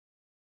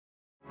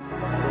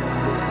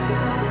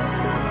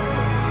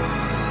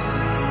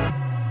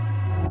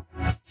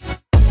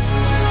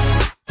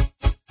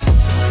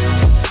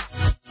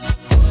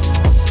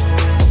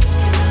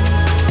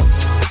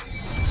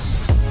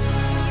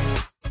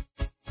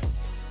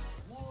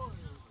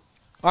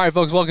All right,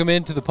 folks, welcome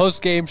into the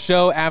post-game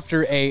show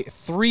after a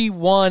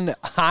 3-1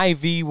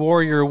 High-V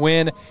Warrior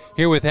win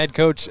here with head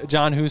coach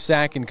Jon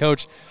Hussak. And,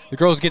 Coach, the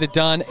girls get it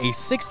done. A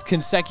 6th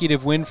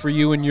consecutive win for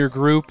you and your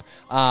group.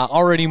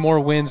 Already more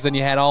wins than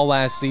you had all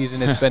last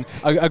season. It's been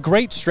a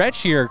great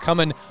stretch here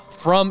coming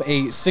from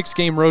a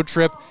 6-game road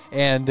trip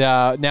and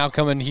now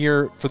coming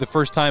here for the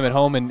first time at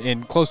home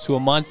in close to a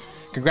month.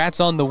 Congrats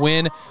on the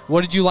win.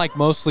 What did you like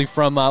mostly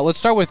from, let's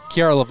start with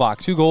Kiara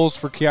Levac. 2 goals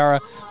for Kiara,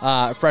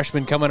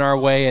 freshman coming our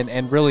way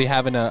and really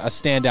having a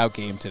standout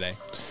game today.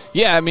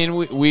 Yeah, I mean,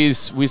 we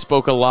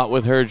spoke a lot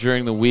with her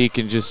during the week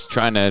and just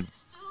trying to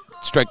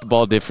strike the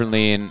ball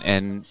differently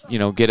and you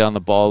know, get on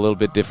the ball a little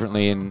bit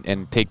differently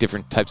and take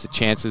different types of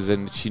chances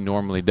than she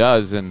normally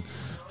does. And,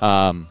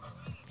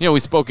 you know, we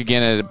spoke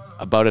again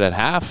about it at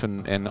half,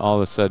 and all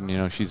of a sudden, you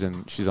know, she's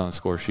on the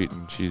score sheet,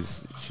 and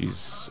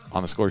she's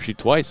on the score sheet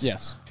twice.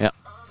 Yes. Yeah.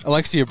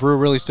 Alexia Brew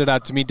really stood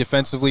out to me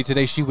defensively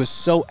today. She was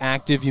so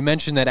active. You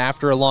mentioned that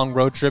after a long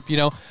road trip, you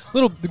know,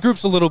 the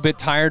group's a little bit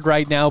tired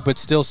right now, but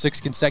still 6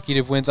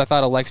 consecutive wins. I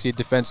thought Alexia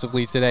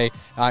defensively today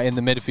in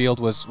the midfield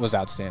was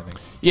outstanding.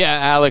 Yeah,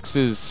 Alex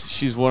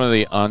she's one of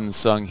the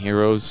unsung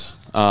heroes.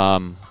 You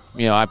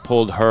know, I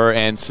pulled her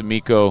and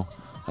Samiko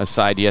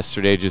aside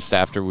yesterday just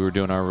after we were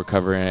doing our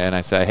recovery, and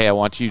I said, hey, I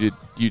want you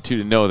two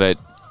to know that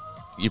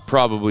you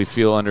probably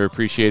feel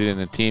underappreciated in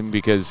the team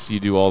because you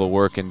do all the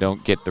work and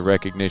don't get the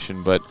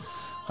recognition, but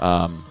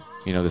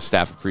you know, the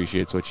staff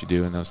appreciates what you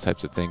do and those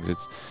types of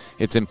things.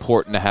 It's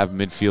important to have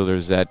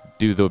midfielders that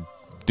do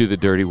the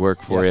dirty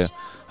work for you,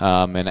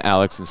 and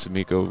Alex and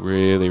Samiko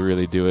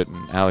really do it.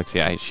 And Alex,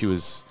 yeah, she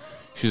was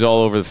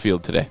all over the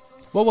field today.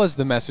 What was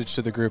the message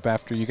to the group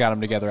after you got them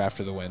together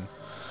after the win?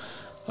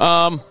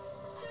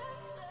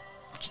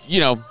 You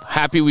know,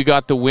 happy we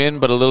got the win,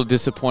 but a little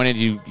disappointed.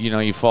 You know,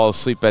 you fall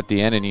asleep at the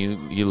end and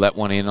you let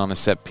one in on a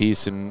set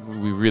piece,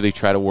 and we really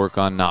try to work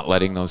on not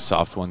letting those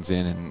soft ones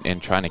in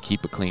and trying to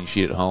keep a clean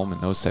sheet at home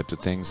and those types of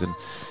things. And,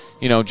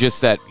 you know,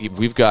 just that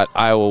we've got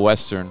Iowa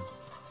Western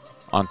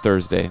on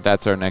Thursday.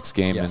 That's our next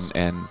game. Yes.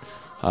 And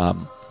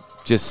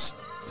just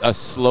a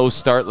slow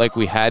start like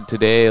we had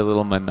today, a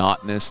little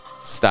monotonous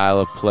style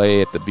of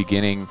play at the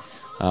beginning.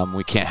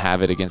 We can't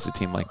have it against a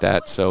team like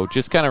that. So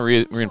just kind of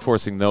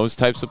reinforcing those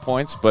types of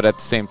points. But at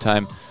the same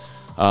time,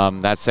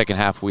 that second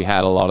half we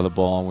had a lot of the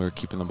ball, and we were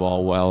keeping the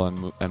ball well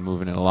and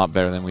moving it a lot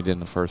better than we did in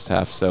the first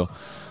half. So,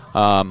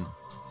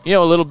 you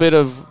know, a little bit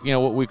of, you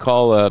know, what we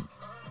call a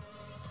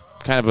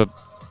kind of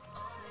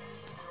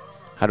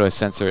a, how do I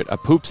censor it? A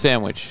poop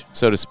sandwich,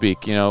 so to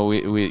speak. You know,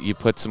 you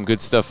put some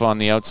good stuff on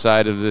the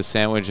outside of the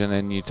sandwich, and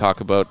then you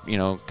talk about, you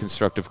know,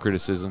 constructive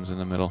criticisms in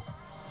the middle.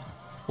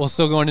 Well,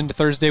 still going into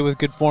Thursday with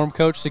good form,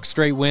 Coach. 6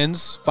 straight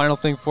wins. Final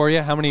thing for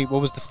you.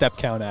 What was the step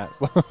count at?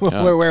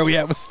 Where are we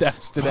at with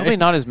steps today? Probably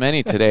not as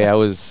many today. I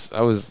was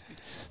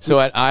so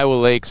at Iowa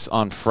Lakes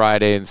on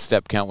Friday, and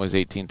step count was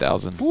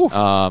 18,000.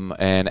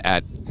 And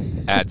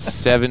at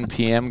 7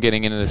 p.m.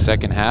 getting into the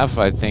second half,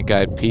 I think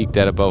I peaked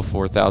at about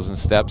 4,000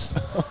 steps.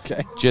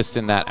 Okay. Just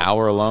in that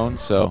hour alone.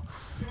 So,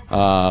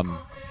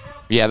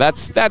 yeah,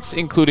 that's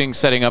including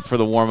setting up for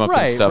the warm-up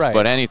and stuff. Right.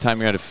 But anytime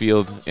you're at a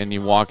field and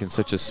you walk in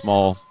such a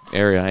small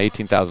area,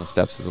 18,000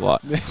 steps is a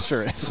lot.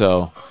 Sure is.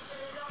 So,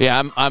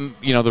 yeah, I'm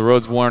you know, the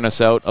road's worn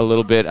us out a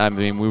little bit. I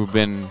mean,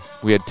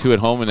 we had 2 at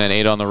home and then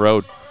 8 on the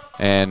road,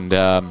 and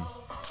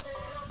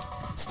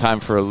it's time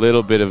for a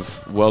little bit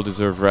of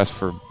well-deserved rest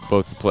for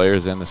both the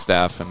players and the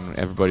staff, and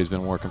everybody's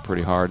been working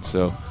pretty hard.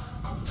 So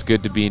it's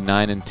good to be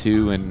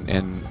 9-2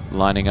 and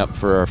lining up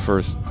for our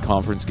first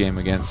conference game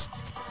against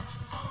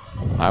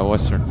Iowa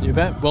Western. You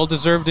bet.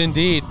 Well-deserved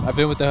indeed. I've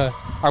been with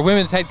our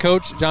women's head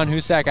coach, Jon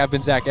Hussak. I've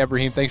been Zach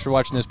Ebrahim. Thanks for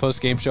watching this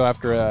post-game show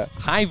after a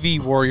High-V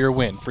Warrior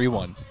win,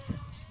 3-1.